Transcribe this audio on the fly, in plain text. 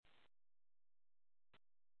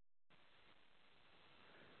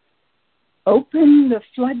Open the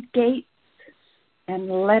floodgates and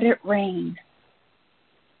let it rain.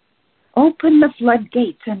 Open the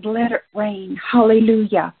floodgates and let it rain.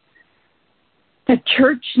 Hallelujah. The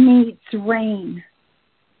church needs rain.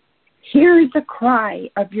 Hear the cry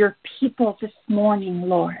of your people this morning,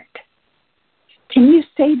 Lord. Can you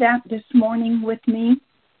say that this morning with me?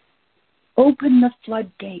 Open the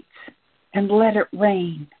floodgates and let it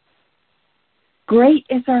rain. Great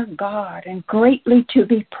is our God and greatly to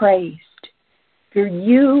be praised. For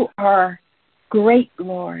you are great,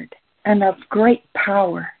 Lord, and of great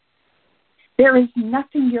power. There is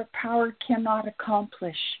nothing your power cannot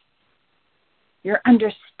accomplish. Your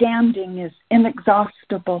understanding is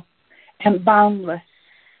inexhaustible and boundless.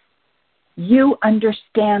 You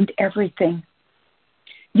understand everything.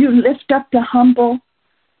 You lift up the humble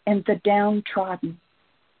and the downtrodden,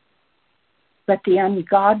 but the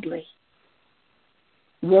ungodly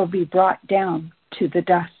will be brought down to the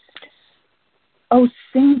dust. Oh,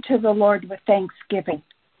 sing to the Lord with thanksgiving.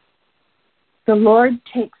 The Lord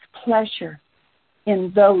takes pleasure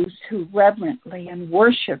in those who reverently and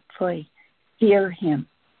worshipfully fear him,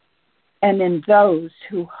 and in those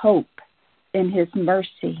who hope in his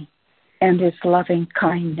mercy and his loving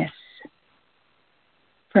kindness.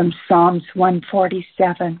 From Psalms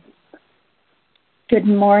 147. Good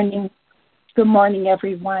morning. Good morning,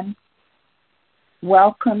 everyone.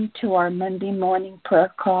 Welcome to our Monday morning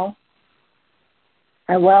prayer call.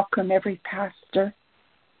 I welcome every pastor,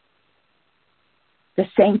 the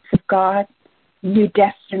saints of God, New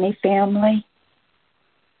Destiny family,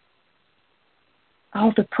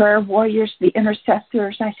 all the prayer warriors, the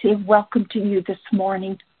intercessors. I say welcome to you this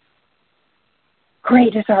morning.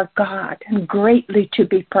 Great is our God and greatly to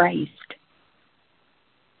be praised.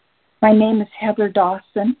 My name is Heather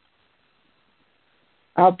Dawson.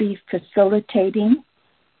 I'll be facilitating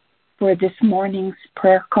for this morning's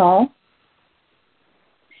prayer call.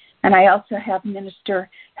 And I also have Minister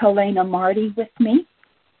Helena Marty with me.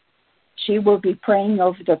 She will be praying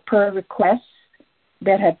over the prayer requests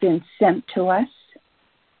that have been sent to us.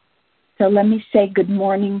 So let me say good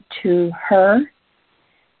morning to her.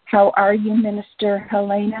 How are you, Minister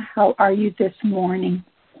Helena? How are you this morning?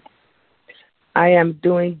 I am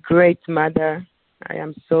doing great, Mother. I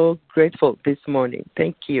am so grateful this morning.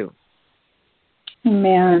 Thank you.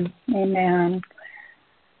 Amen. Amen.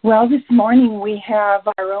 Well, this morning we have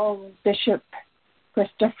our own Bishop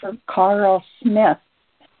Christopher Carl Smith.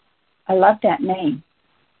 I love that name,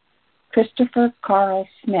 Christopher Carl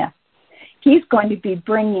Smith. He's going to be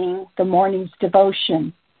bringing the morning's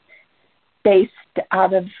devotion based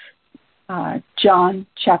out of John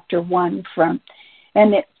chapter 1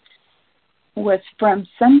 and it was from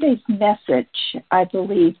Sunday's message, I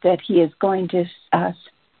believe, that he is going to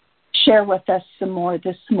share with us some more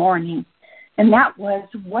this morning. And that was,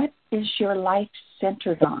 what is your life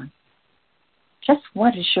centered on? Just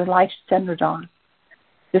what is your life centered on?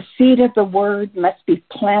 The seed of the word must be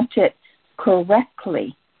planted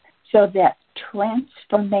correctly so that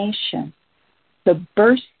transformation, the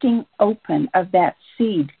bursting open of that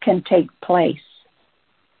seed, can take place.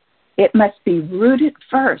 It must be rooted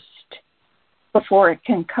first before it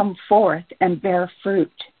can come forth and bear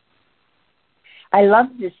fruit. I love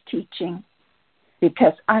this teaching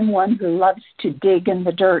because I'm one who loves to dig in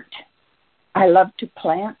the dirt. I love to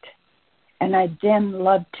plant, and I then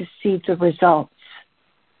love to see the results.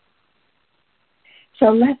 So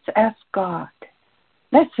let's ask God.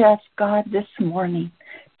 Let's ask God this morning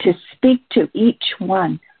to speak to each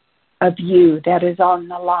one of you that is on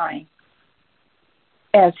the line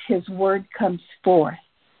as his word comes forth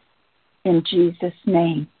in Jesus'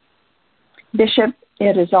 name. Bishop,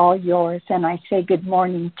 it is all yours, and I say good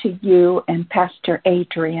morning to you and Pastor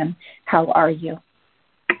Adrian. How are you?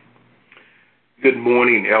 Good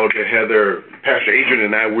morning, Elder Heather. Pastor Adrian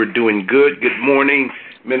and I, we're doing good. Good morning,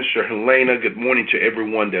 Minister Helena. Good morning to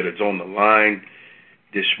everyone that is on the line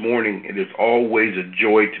this morning. It is always a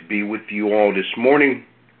joy to be with you all this morning.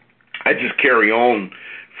 I just carry on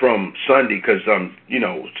from Sunday because I'm,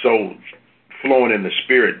 so flowing in the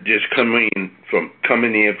spirit, just coming in from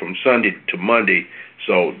Sunday to Monday.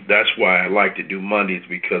 So that's why I like to do Mondays,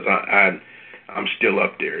 because I'm still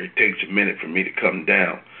up there. It takes a minute for me to come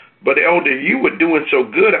down. But Elder, you were doing so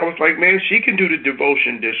good. I was like, man, she can do the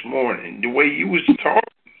devotion this morning. The way you was talking,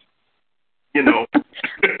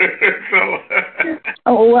 So.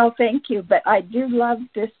 Oh, well, thank you. But I do love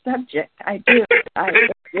this subject. I do.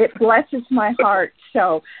 It blesses my heart.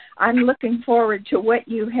 So I'm looking forward to what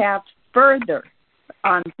you have further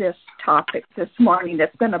on this topic this morning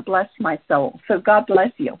that's going to bless my soul. So God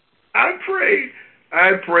bless you. I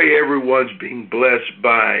pray everyone's being blessed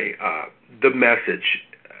by the message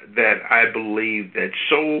that I believe that's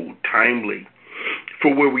so timely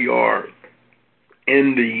for where we are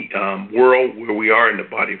in the world, where we are in the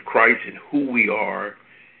body of Christ, and who we are,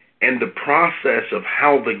 and the process of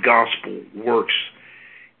how the gospel works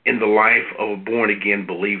in the life of a born-again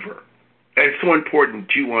believer. It's so important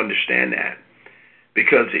to understand that,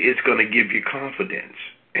 because it's going to give you confidence,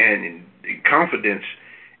 and confidence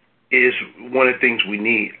is one of the things we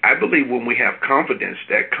need. I believe when we have confidence,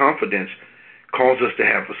 that confidence calls us to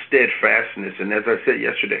have a steadfastness, and as I said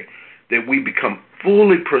yesterday, that we become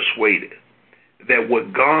fully persuaded that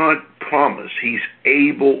what God promised, He's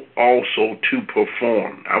able also to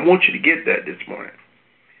perform. I want you to get that this morning,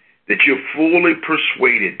 that you're fully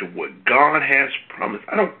persuaded that what God has promised,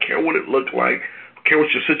 I don't care what it looked like, I don't care what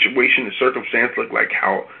your situation and circumstance look like,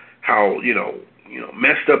 how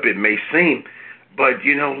messed up it may seem, but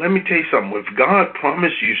let me tell you something. If God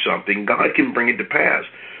promised you something, God can bring it to pass.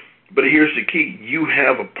 But here's the key: you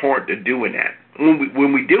have a part to do in that.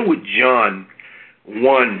 When we deal with John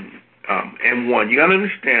 1 and 1, you got to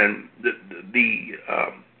understand that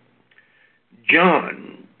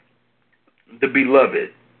John, the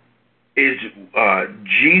beloved, is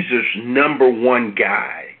Jesus' number one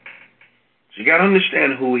guy. So you got to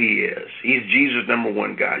understand who he is. He's Jesus' number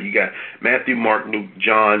one guy. You got Matthew, Mark, Luke,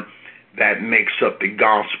 John, that makes up the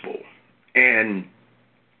gospel. And,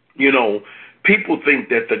 people think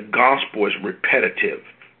that the gospel is repetitive.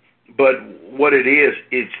 But what it is,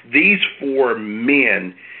 it's these four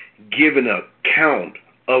men giving an account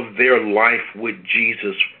of their life with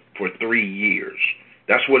Jesus for 3 years.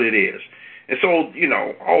 That's what it is. And so,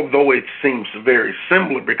 although it seems very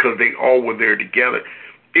similar because they all were there together,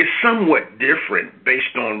 it's somewhat different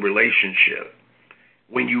based on relationship.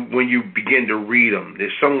 When you begin to read them,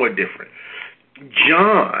 they're somewhat different.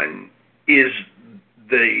 John is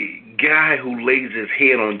the guy who lays his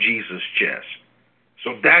head on Jesus' chest.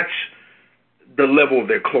 So that's the level of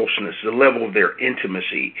their closeness, the level of their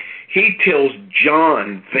intimacy. He tells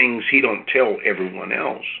John things he don't tell everyone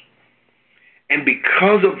else. And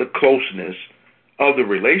because of the closeness of the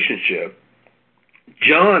relationship,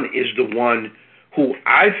 John is the one who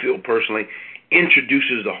I feel personally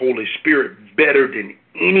introduces the Holy Spirit better than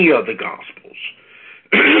any of the Gospels.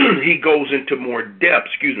 He goes into more depth,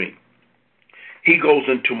 He goes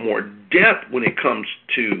into more depth when it comes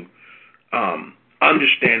to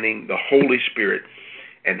understanding the Holy Spirit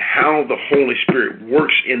and how the Holy Spirit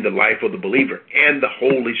works in the life of the believer and the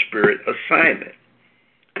Holy Spirit assignment.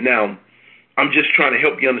 Now, I'm just trying to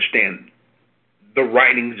help you understand the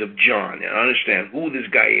writings of John and understand who this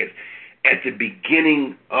guy is at the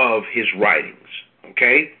beginning of his writings,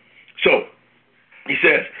 okay? So, he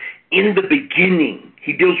says, in the beginning,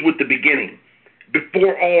 he deals with the beginning.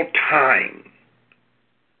 Before all time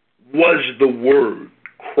was the Word,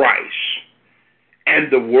 Christ.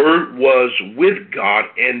 And the Word was with God,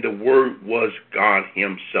 and the Word was God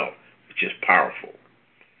Himself, which is powerful.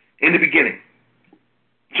 In the beginning.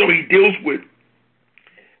 So he deals with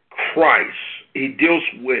Christ. He deals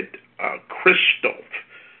with Christoph,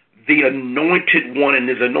 the anointed one and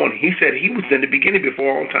his anointing. He said he was in the beginning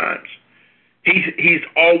before all times. He's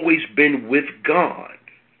always been with God.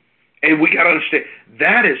 And we got to understand,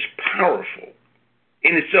 that is powerful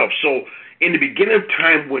in itself. So in the beginning of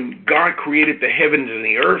time, when God created the heavens and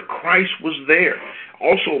the earth, Christ was there.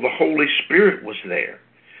 Also, the Holy Spirit was there.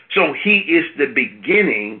 So he is the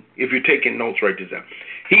beginning. If you're taking notes, write this down.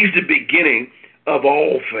 He's the beginning of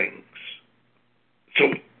all things.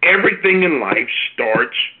 So everything in life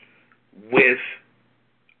starts with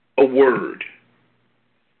a word.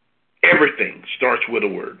 Everything starts with a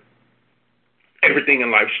word. Everything in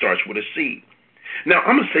life starts with a seed. Now,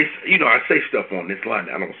 I'm going to say, I say stuff on this line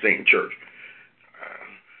that I don't say in church.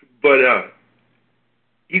 But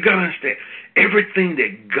you got to understand, everything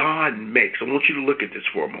that God makes, I want you to look at this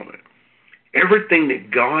for a moment. Everything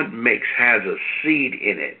that God makes has a seed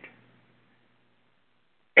in it.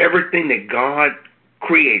 Everything that God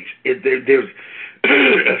creates, there's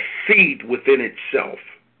a seed within itself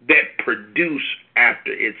that produce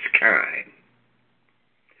after its kind.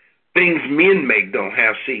 Things men make don't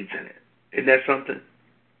have seeds in it. Isn't that something?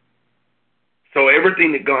 So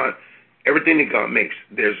everything that God makes,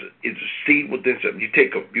 it's a seed within something. You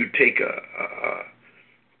take a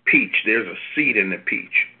peach, there's a seed in the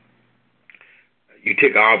peach. You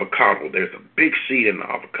take an avocado, there's a big seed in the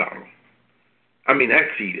avocado. I mean, that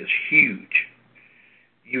seed is huge.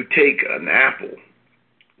 You take an apple,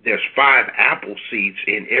 there's 5 apple seeds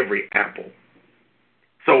in every apple.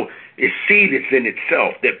 So it's seed is in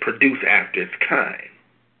itself that produce after its kind.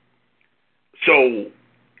 So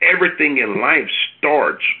everything in life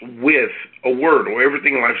starts with a word, or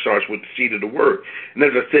everything in life starts with the seed of the word. And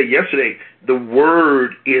as I said yesterday, the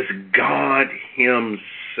word is God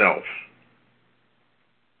himself.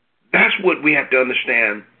 That's what we have to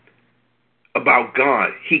understand about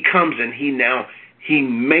God. He comes and he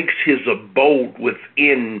makes his abode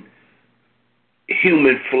within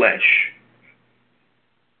human flesh.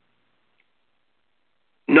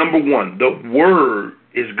 Number one, the word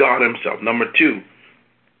is God himself. Number two,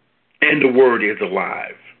 and the word is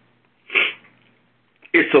alive.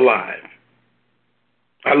 It's alive.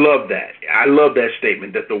 I love that. I love that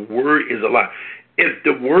statement, that the word is alive. If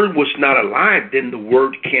the word was not alive, then the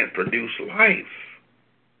word can't produce life.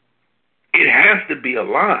 It has to be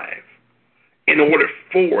alive in order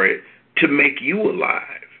for it to make you alive.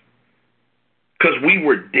 Because we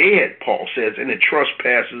were dead, Paul says, in the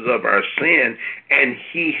trespasses of our sin, and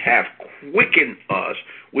he hath quickened us,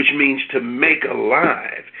 which means to make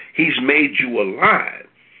alive. He's made you alive.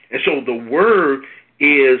 And so the word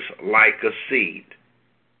is like a seed.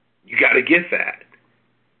 You got to get that.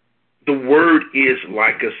 The word is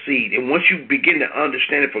like a seed. And once you begin to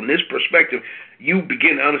understand it from this perspective, you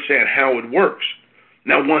begin to understand how it works.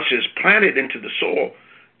 Now, once it's planted into the soil,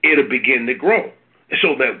 it'll begin to grow. And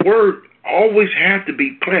so that word always has to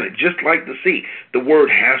be planted, just like the seed. The word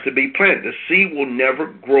has to be planted. The seed will never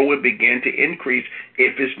grow and begin to increase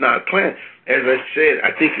if it's not planted. As I said,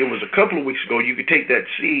 I think it was a couple of weeks ago, you could take that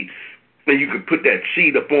seed and you could put that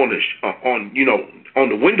seed up on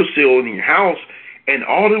the windowsill in your house, and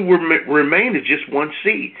all that will remain is just one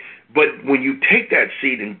seed. But when you take that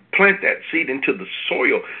seed and plant that seed into the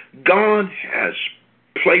soil, God has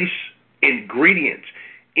placed ingredients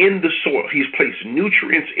in the soil. He's placed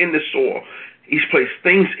nutrients in the soil. He's placed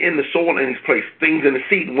things in the soil, and he's placed things in the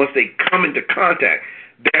seed. And once they come into contact,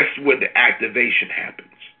 that's where the activation happens.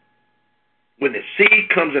 When the seed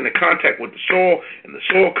comes into contact with the soil, and the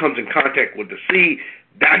soil comes in contact with the seed,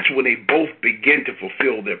 that's when they both begin to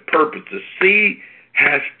fulfill their purpose. The seed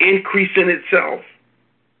has increased in itself,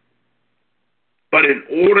 but in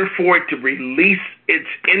order for it to release its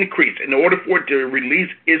increase, in order for it to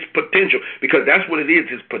release its potential, because that's what it is,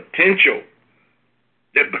 it's potential.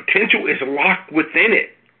 That potential is locked within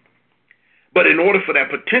it. But in order for that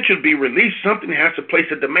potential to be released, something has to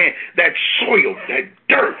place a demand. That soil, that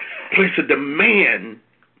dirt, place a demand.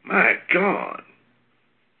 My God.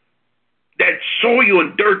 That soil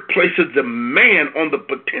and dirt places a demand on the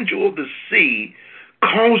potential of the seed,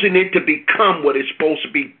 causing it to become what it's supposed to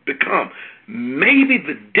become. Maybe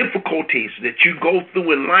the difficulties that you go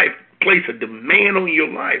through in life place a demand on your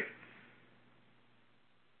life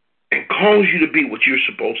and cause you to be what you're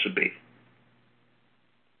supposed to be.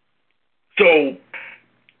 So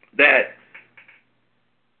that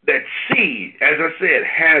seed, as I said,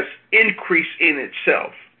 has increased in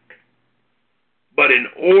itself. But in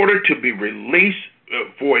order to be released,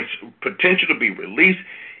 for its potential to be released,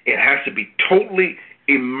 it has to be totally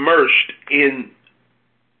immersed in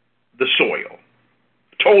the soil.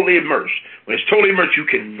 Totally immersed. When it's totally immersed, you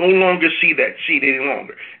can no longer see that seed any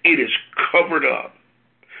longer. It is covered up.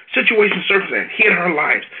 Situations, circumstances hit our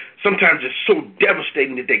lives. Sometimes it's so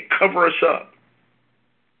devastating that they cover us up.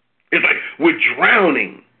 It's like we're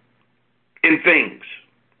drowning in things.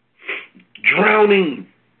 Drowning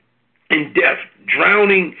in death.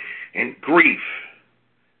 Drowning in grief.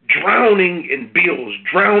 Drowning in bills.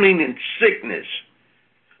 Drowning in sickness.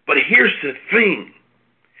 But here's the thing.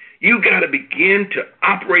 You got to begin to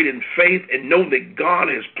operate in faith and know that God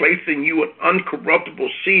has placed in you an uncorruptible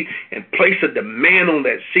seed and place a demand on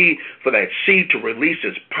that seed for that seed to release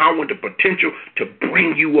its power and the potential to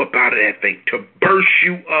bring you up out of that thing, to burst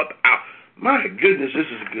you up out. My goodness, this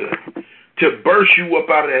is good. To burst you up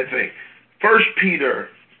out of that thing. 1 Peter,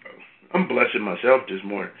 I'm blessing myself this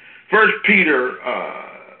morning. 1 Peter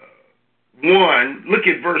 1, look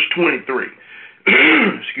at verse 23.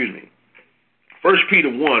 Excuse me. 1 Peter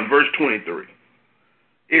 1, verse 23.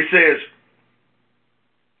 It says,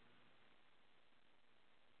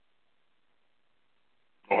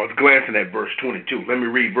 I was glancing at verse 22. Let me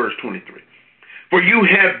read verse 23. For you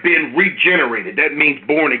have been regenerated. That means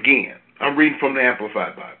born again. I'm reading from the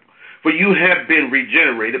Amplified Bible. For you have been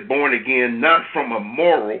regenerated, born again, not from a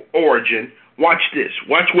moral origin. Watch this.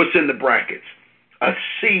 Watch what's in the brackets. A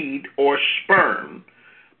seed or sperm,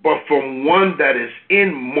 but from one that is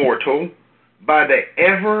immortal, by the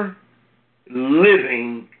ever-living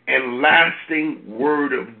and lasting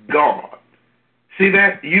Word of God. See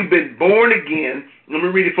that? You've been born again. Let me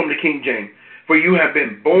read it from the King James. For you have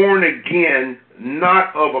been born again,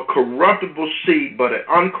 not of a corruptible seed, but an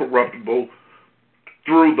uncorruptible,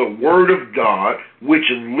 through the word of God, which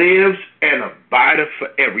lives and abideth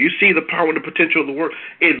forever. You see the power and the potential of the word?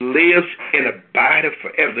 It lives and abideth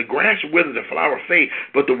forever. The grass wither, the flower fade,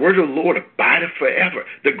 but the word of the Lord abideth forever.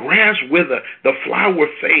 The grass wither, the flower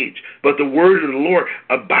fades, but the word of the Lord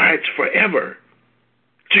abides forever.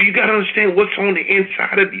 So you got to understand what's on the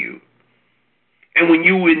inside of you. And when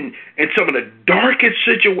you in some of the darkest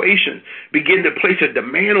situations begin to place a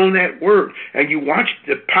demand on that word, and you watch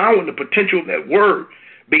the power and the potential of that word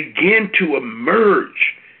begin to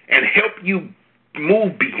emerge and help you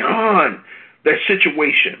move beyond that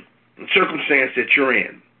situation and circumstance that you're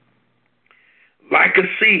in. Like a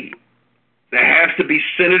seed that has to be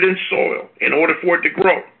centered in soil in order for it to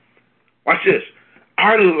grow. Watch this.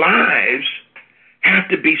 Our lives have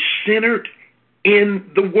to be centered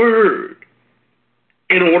in the word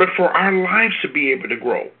in order for our lives to be able to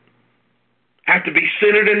grow. Have to be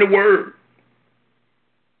centered in the word.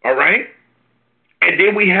 All right? And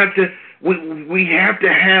then we have to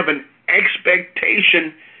have an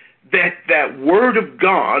expectation that that word of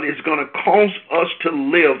God is going to cause us to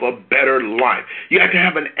live a better life. You have to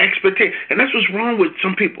have an expectation. And that's what's wrong with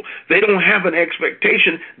some people. They don't have an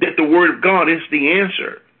expectation that the word of God is the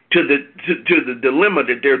answer to the dilemma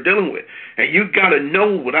that they're dealing with. And you've got to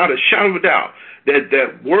know without a shadow of a doubt that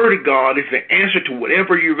that word of God is the answer to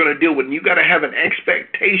whatever you're going to deal with. And you've got to have an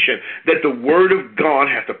expectation that the word of God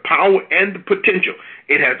has the power and the potential.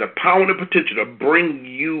 It has the power and the potential to bring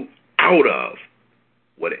you out of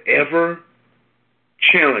whatever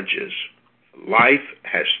challenges life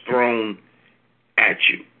has thrown at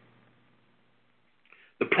you.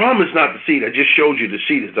 The problem is not the seed. I just showed you the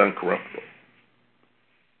seed is uncorruptible.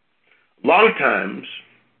 A lot of times,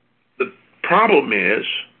 the problem is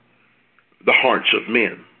the hearts of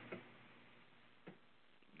men.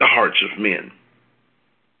 The hearts of men.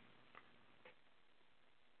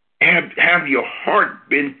 Have your heart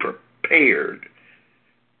been prepared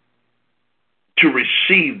to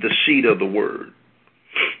receive the seed of the word?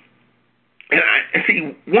 And I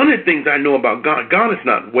see, one of the things I know about God, God is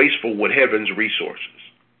not wasteful with heaven's resources.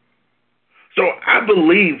 So I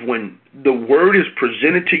believe when the word is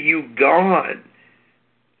presented to you, God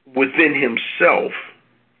within himself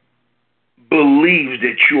believes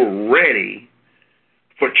that you're ready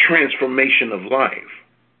for transformation of life.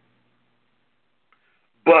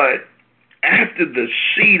 But after the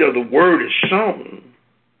seed of the word is sown,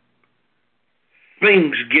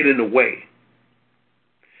 things get in the way.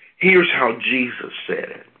 Here's how Jesus said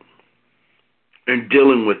it in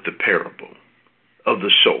dealing with the parable of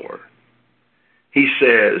the sower. He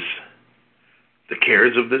says, the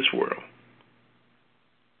cares of this world,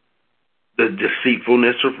 the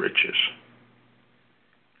deceitfulness of riches,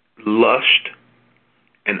 lust,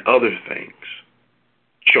 and other things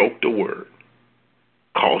choke the word,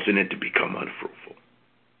 causing it to become unfruitful.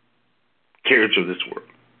 Cares of this world.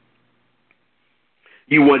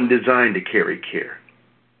 You weren't designed to carry care.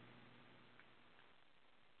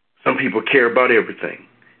 Some people care about everything.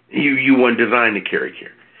 You weren't designed to carry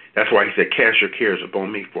care. That's why he said, cast your cares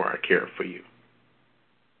upon me, for I care for you.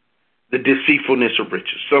 The deceitfulness of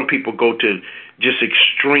riches. Some people go to just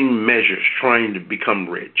extreme measures trying to become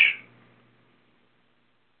rich.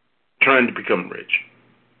 Trying to become rich.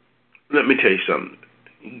 Let me tell you something.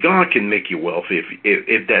 God can make you wealthy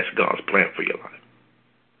if that's God's plan for your life.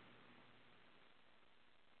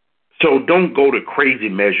 So don't go to crazy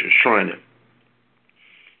measures trying to,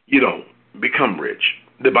 become rich.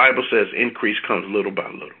 The Bible says increase comes little by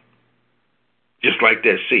little. Just like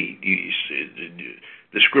that seed.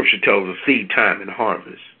 The scripture tells us seed time and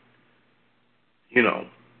harvest.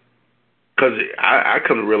 Because I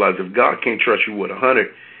come to realize if God can't trust you with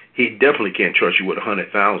 100, he definitely can't trust you with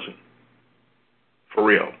 100,000. For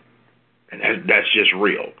real. And that's just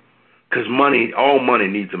real. Because all money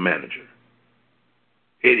needs a manager.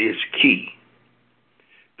 It is key.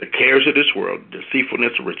 The cares of this world,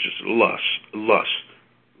 deceitfulness of riches, lust.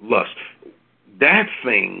 That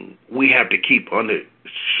thing we have to keep under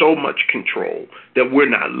so much control that we're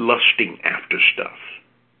not lusting after stuff.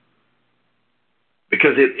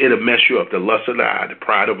 Because it'll mess you up. The lust of the eye, the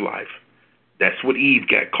pride of life. That's what Eve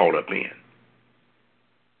got caught up in.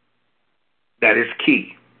 That is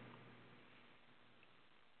key.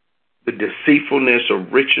 The deceitfulness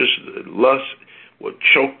of riches, the lust will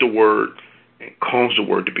choke the word and cause the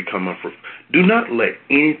word to become unfruitful. Do not let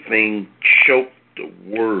anything choke the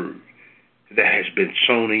word that has been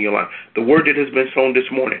sown in your life. The word that has been sown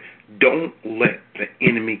this morning, don't let the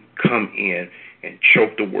enemy come in and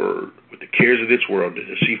choke the word with the cares of this world, the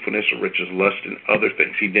deceitfulness of riches, lust, and other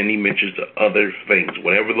things. Then he mentions the other things,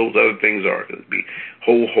 whatever those other things are. It could be a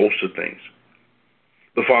whole host of things.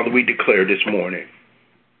 But Father, we declare this morning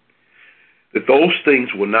that those things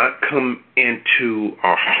will not come into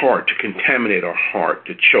our heart to contaminate our heart,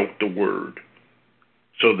 to choke the word,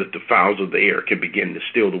 so that the fowls of the air can begin to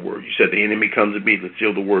steal the word. You said the enemy comes to me to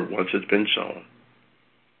steal the word once it's been sown.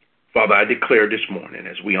 Father, I declare this morning,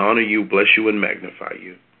 as we honor you, bless you, and magnify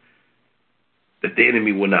you, that the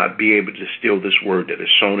enemy will not be able to steal this word that is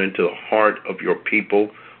sown into the heart of your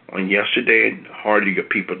people on yesterday and the heart of your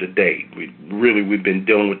people today. We've been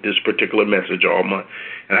dealing with this particular message all month.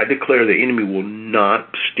 And I declare the enemy will not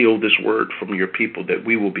steal this word from your people, that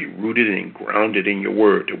we will be rooted and grounded in your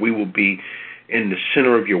word, that we will be in the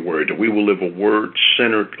center of your word, that we will live a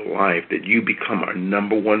word-centered life, that you become our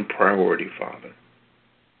number one priority, Father.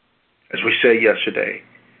 As we said yesterday,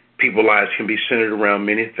 people's lives can be centered around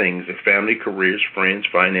many things: their family, careers, friends,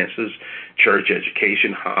 finances, church,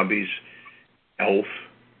 education, hobbies, health,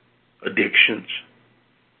 addictions.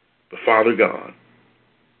 But Father God,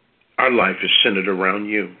 our life is centered around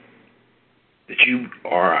you, that you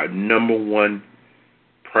are our number one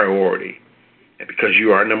priority. And because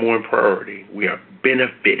you are our number one priority, we are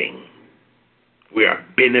benefiting. We are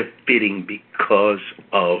benefiting because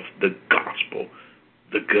of the gospel,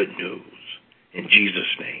 the good news. In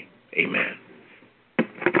Jesus' name, amen.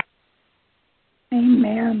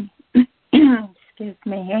 Amen. Excuse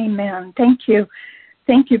me. Amen. Thank you.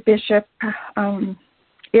 Thank you, Bishop.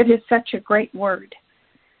 It is such a great word.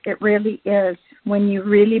 It really is. When you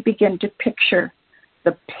really begin to picture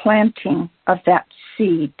the planting of that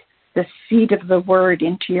seed, the seed of the word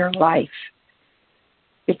into your life,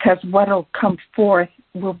 because what will come forth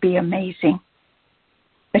will be amazing.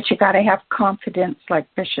 But you got to have confidence, like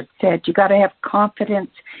Bishop said. You got to have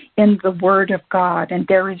confidence in the Word of God, and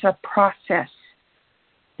there is a process.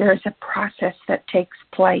 There is a process that takes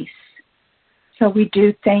place. So we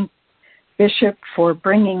do thank Bishop for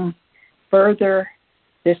bringing further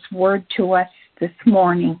this word to us this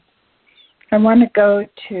morning. I want to go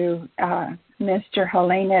to Mr.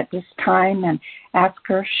 Helena at this time and ask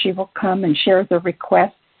her if she will come and share the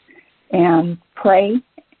requests and pray.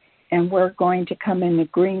 And we're going to come in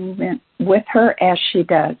agreement with her as she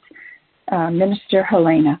does. Minister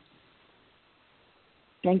Helena.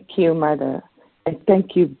 Thank you, Mother. And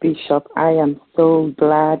thank you, Bishop. I am so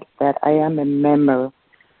glad that I am a member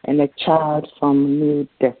and a child from New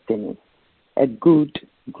Destiny, a good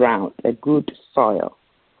ground, a good soil,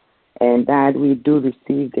 and that we do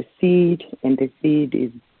receive the seed, and the seed is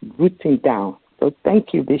rooting down. So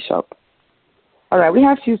thank you, Bishop. All right, we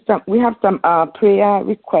have some prayer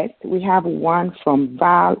requests. We have one from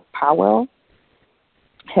Val Powell.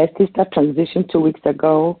 Her sister transitioned 2 weeks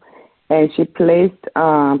ago, and she placed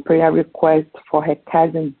prayer requests for her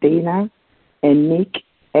cousin Dana and Nick,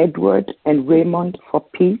 Edward, and Raymond for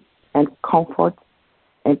peace and comfort,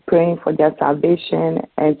 and praying for their salvation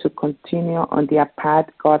and to continue on their path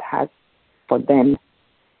God has for them.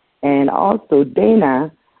 And also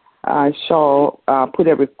Dana Shaw put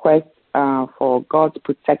a request for God's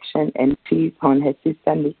protection and peace on her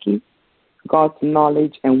sister Nikki, God's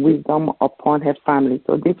knowledge and wisdom upon her family.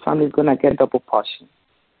 So this family is going to get double portion.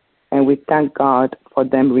 And we thank God for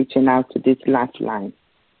them reaching out to this last line.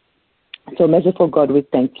 So, merciful God, we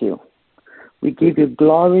thank you. We give you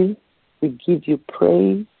glory. We give you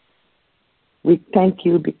praise. We thank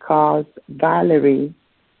you because Valerie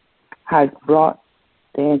has brought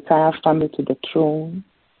the entire family to the throne.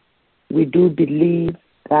 We do believe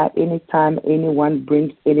that anytime anyone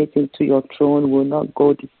brings anything to your throne will not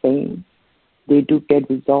go the same. They do get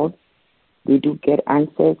results. They do get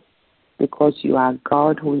answers because you are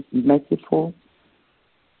God who is merciful.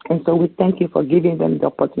 And so we thank you for giving them the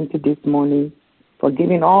opportunity this morning, for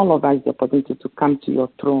giving all of us the opportunity to come to your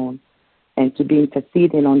throne and to be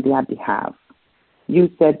interceding on their behalf. You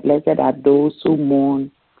said, blessed are those who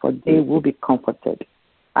mourn, for they will be comforted.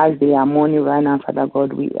 As they are mourning right now, Father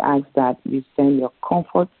God, we ask that you send your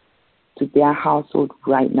comfort to their household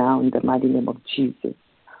right now in the mighty name of Jesus.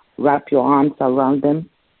 Wrap your arms around them.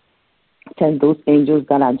 Send those angels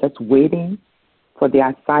that are just waiting for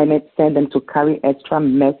their assignment. Send them to carry extra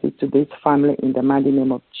mercy to this family in the mighty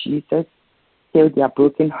name of Jesus. Heal their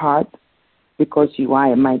broken heart because you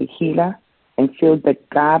are a mighty healer, and fill the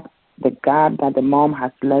gap that the mom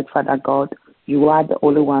has left, Father God. You are the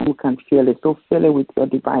only one who can fill it. So fill it with your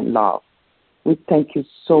divine love. We thank you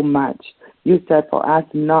so much. You said for us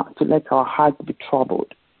not to let our hearts be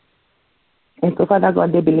troubled. And so, Father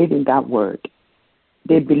God, they believe in that word.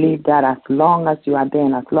 They believe that as long as you are there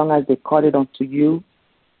and as long as they call it unto you,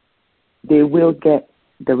 they will get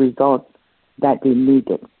the results that they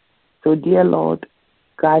needed. So, dear Lord,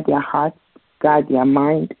 guide their hearts, guide their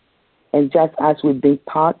mind, and just as we've been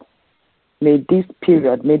taught, may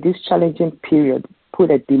this challenging period, put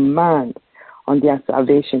a demand on their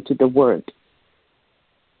salvation to the word.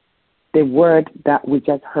 The word that we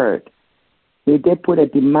just heard. May they put a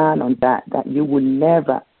demand on that you will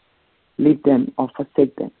never leave them or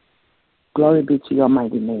forsake them. Glory be to your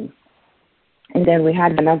mighty name. And then we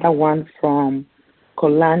had another one from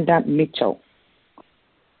Colanda Mitchell.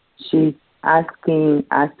 She's asking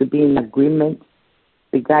us to be in agreement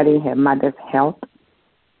regarding her mother's health.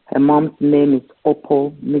 Her mom's name is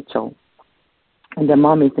Opal Mitchell, and the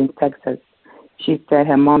mom is in Texas. She said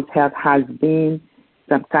her mom's health has been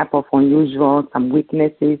some type of unusual, some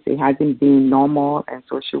weaknesses. It hasn't been normal, and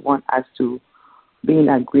so she wants us to be in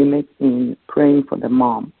agreement in praying for the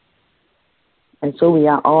mom. And so we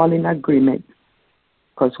are all in agreement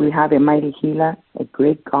because we have a mighty healer, a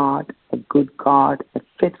great God, a good God, a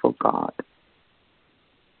faithful God.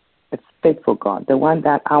 A faithful God, the one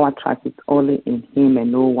that our trust is only in him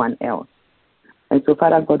and no one else. And so,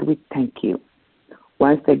 Father God, we thank you.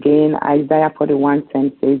 Once again, Isaiah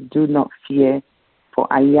 41:10 says, do not fear, for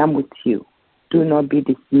I am with you. Do not be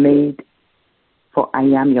dismayed, for I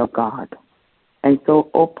am your God. And so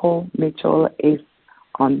Opal Mitchell is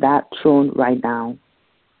on that throne right now,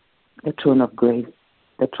 the throne of grace,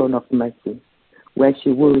 the throne of mercy, where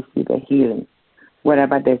she will receive a healing.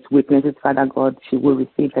 Wherever there's weaknesses, Father God, she will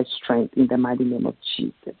receive her strength in the mighty name of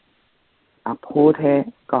Jesus. Uphold her,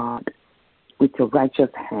 God, with your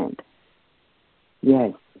righteous hand.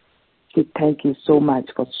 Yes, we thank you so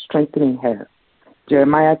much for strengthening her.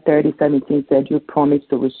 Jeremiah 30:17 said you promised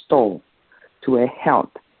to restore to her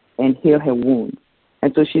health and heal her wounds.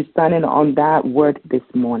 And so she's standing on that word this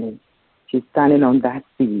morning. She's standing on that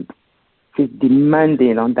seed. She's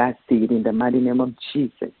demanding on that seed in the mighty name of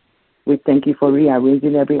Jesus. We thank you for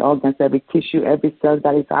rearranging every organ, every tissue, every cell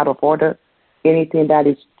that is out of order, anything that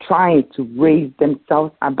is trying to raise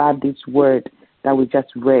themselves above this word that we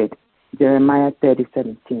just read, Jeremiah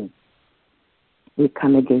 30:17. We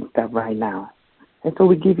come against that right now. And so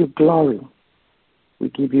we give you glory. We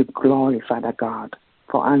give you glory, Father God,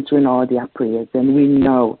 for answering all their prayers. And we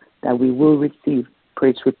know that we will receive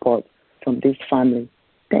praise reports from this family.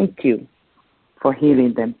 Thank you for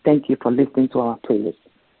healing them. Thank you for listening to our prayers.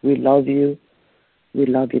 We love you. We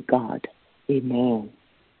love you, God. Amen.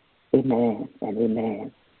 Amen and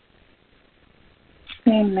amen.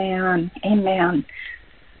 Amen. Amen.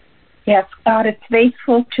 Yes, God is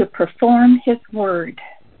faithful to perform his word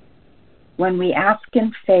when we ask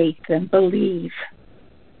in faith and believe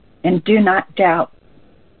and do not doubt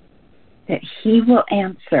that he will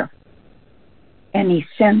answer and he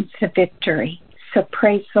sends the victory. So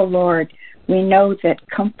praise the Lord. We know that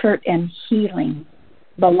comfort and healing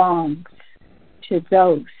belongs to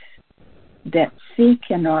those that seek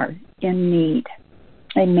and are in need.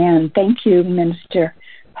 Amen. Thank you, Minister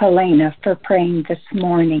Helena, for praying this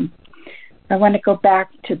morning. I want to go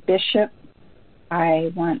back to Bishop.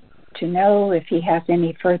 I want to know if he has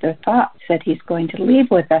any further thoughts that he's going to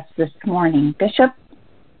leave with us this morning. Bishop?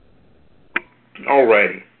 All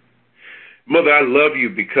righty. Mother, I love you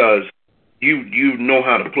because you know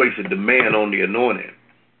how to place a demand on the anointing.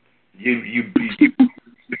 You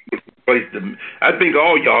place the. I think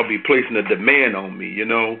all y'all be placing a demand on me, you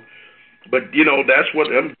know. But that's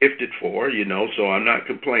what I'm gifted for, So I'm not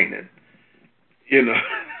complaining,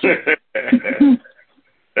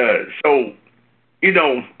 So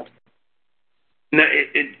now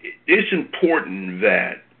it's important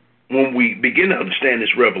that when we begin to understand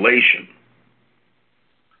this revelation,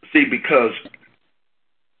 see, because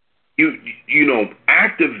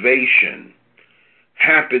activation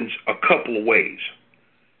happens a couple of ways.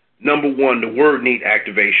 Number one, the word needs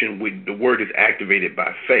activation. The word is activated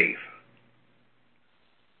by faith.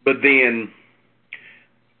 But then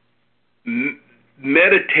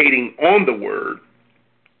meditating on the word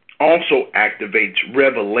also activates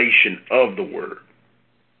revelation of the word.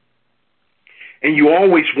 And you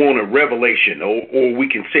always want a revelation, or we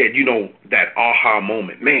can say it, that aha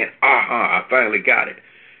moment. Man, aha, I finally got it.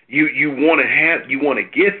 You want to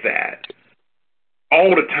get that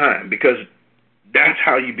all the time, because that's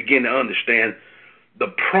how you begin to understand the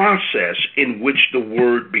process in which the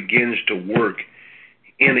word begins to work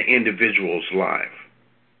in an individual's life.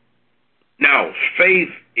 Now, faith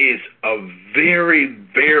is a very,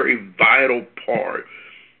 very vital part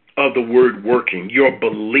of the word working, your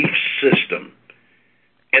belief system.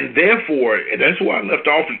 And therefore, and that's why I left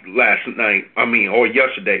off or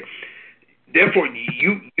yesterday. Therefore,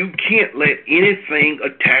 you can't let anything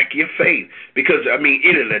attack your faith, because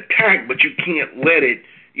it'll attack, but you can't let it,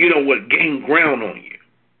 gain ground on you.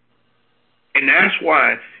 And that's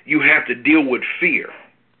why you have to deal with fear.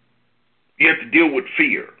 You have to deal with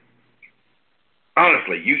fear.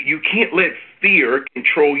 Honestly, you can't let fear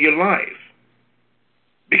control your life.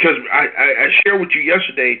 Because I shared with you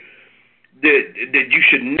yesterday that you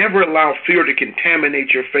should never allow fear to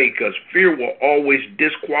contaminate your faith, because fear will always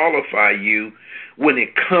disqualify you when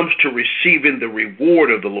it comes to receiving the reward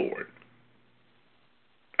of the Lord.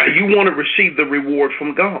 You want to receive the reward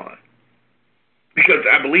from God, because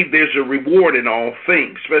I believe there's a reward in all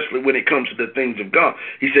things, especially when it comes to the things of God.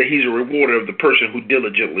 He said he's a rewarder of the person who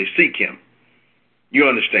diligently seek him. You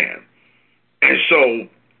understand? And so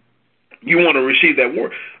you want to receive that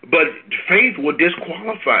word. But fear will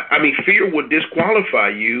disqualify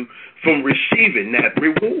you from receiving that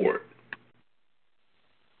reward.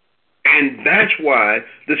 And that's why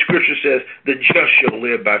the scripture says the just shall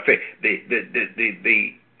live by faith.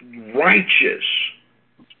 The righteous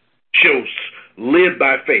shall live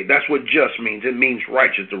by faith. That's what just means. It means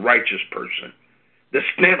righteous, the righteous person. The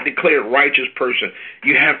stamp declared righteous person.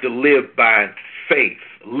 You have to live by faith.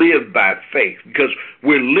 Live by faith, because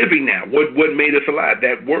we're living now. What made us alive?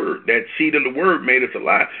 That word, that seed of the word made us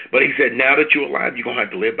alive. But he said, now that you're alive, you're going to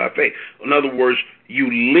have to live by faith. In other words,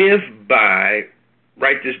 you live by,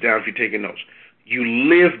 write this down if you're taking notes, you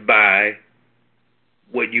live by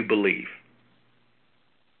what you believe.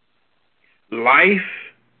 Life,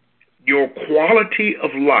 your quality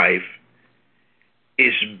of life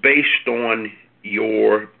is based on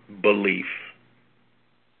your belief.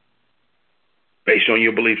 Based on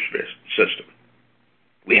your belief system.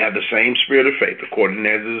 We have the same spirit of faith, according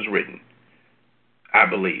as it is written. I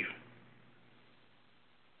believe.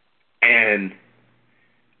 And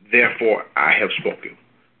therefore I have spoken.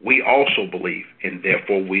 We also believe, and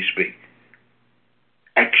therefore we speak.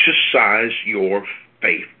 Exercise your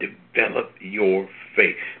faith. Develop your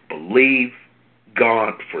faith. Believe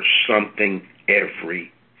God for something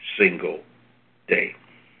every single day.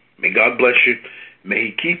 May God bless you. May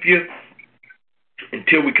he keep you.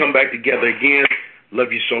 Until we come back together again,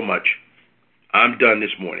 love you so much. I'm done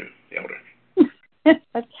this morning, Elder.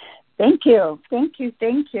 Thank you.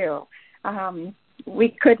 We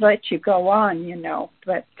could let you go on,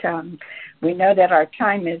 but we know that our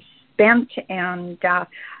time is spent, and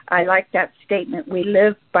I like that statement. We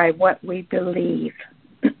live by what we believe.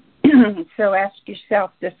 So ask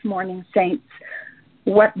yourself this morning, saints,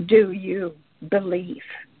 what do you believe?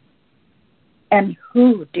 And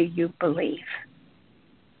who do you believe?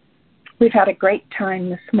 We've had a great time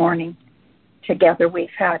this morning together. We've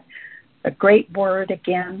had a great word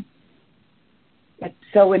again. It's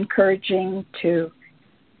so encouraging to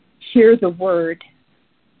hear the word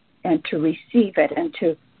and to receive it and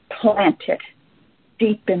to plant it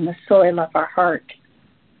deep in the soil of our heart.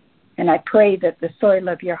 And I pray that the soil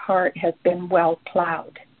of your heart has been well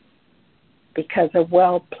plowed, because a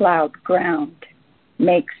well-plowed ground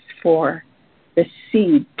makes for the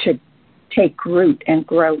seed to take root and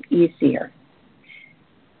grow easier.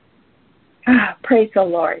 Praise the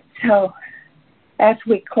Lord. So as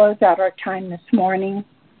we close out our time this morning,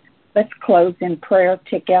 let's close in prayer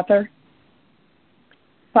together.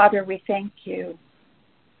 Father, we thank you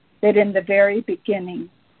that in the very beginning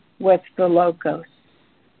was the Logos,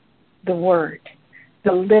 the Word,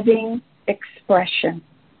 the living expression,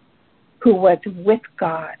 who was with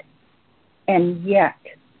God and yet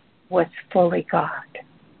was fully God.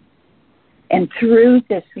 And through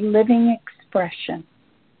this living expression,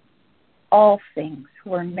 all things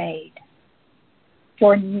were made.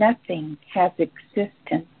 For nothing has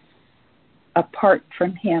existence apart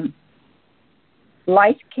from him.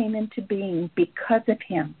 Life came into being because of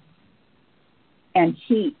him, and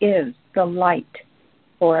he is the light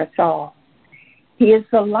for us all. He is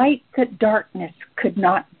the light that darkness could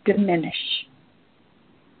not diminish.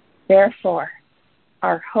 Therefore,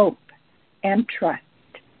 our hope and trust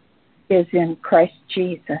is in Christ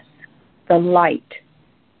Jesus, the light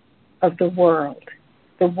of the world,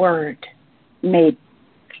 the Word made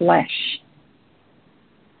flesh.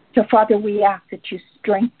 So, Father, we ask that you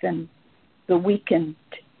strengthen the weakened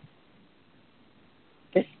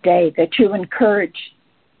this day, that you encourage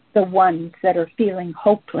the ones that are feeling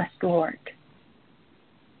hopeless, Lord,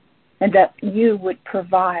 and that you would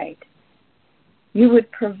provide. You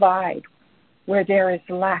would provide where there is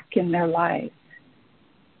lack in their lives.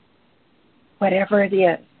 Whatever it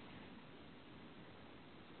is,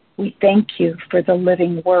 we thank you for the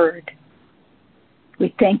living Word.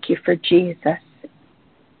 We thank you for Jesus.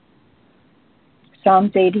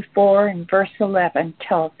 Psalms 84 and verse 11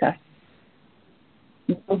 tells us,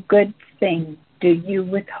 no good thing do you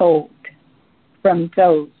withhold from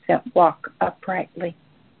those that walk uprightly.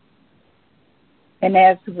 And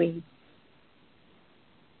as we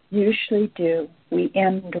usually do, we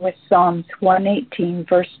end with Psalms 118,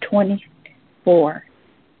 verse 24.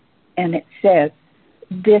 And it says,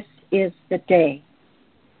 this is the day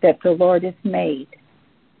that the Lord has made,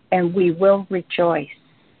 and we will rejoice,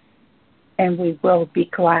 and we will be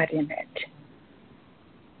glad in it.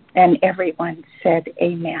 And everyone said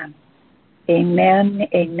amen. Amen,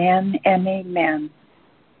 amen, and amen.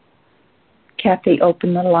 Kathy,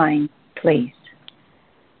 open the line, please.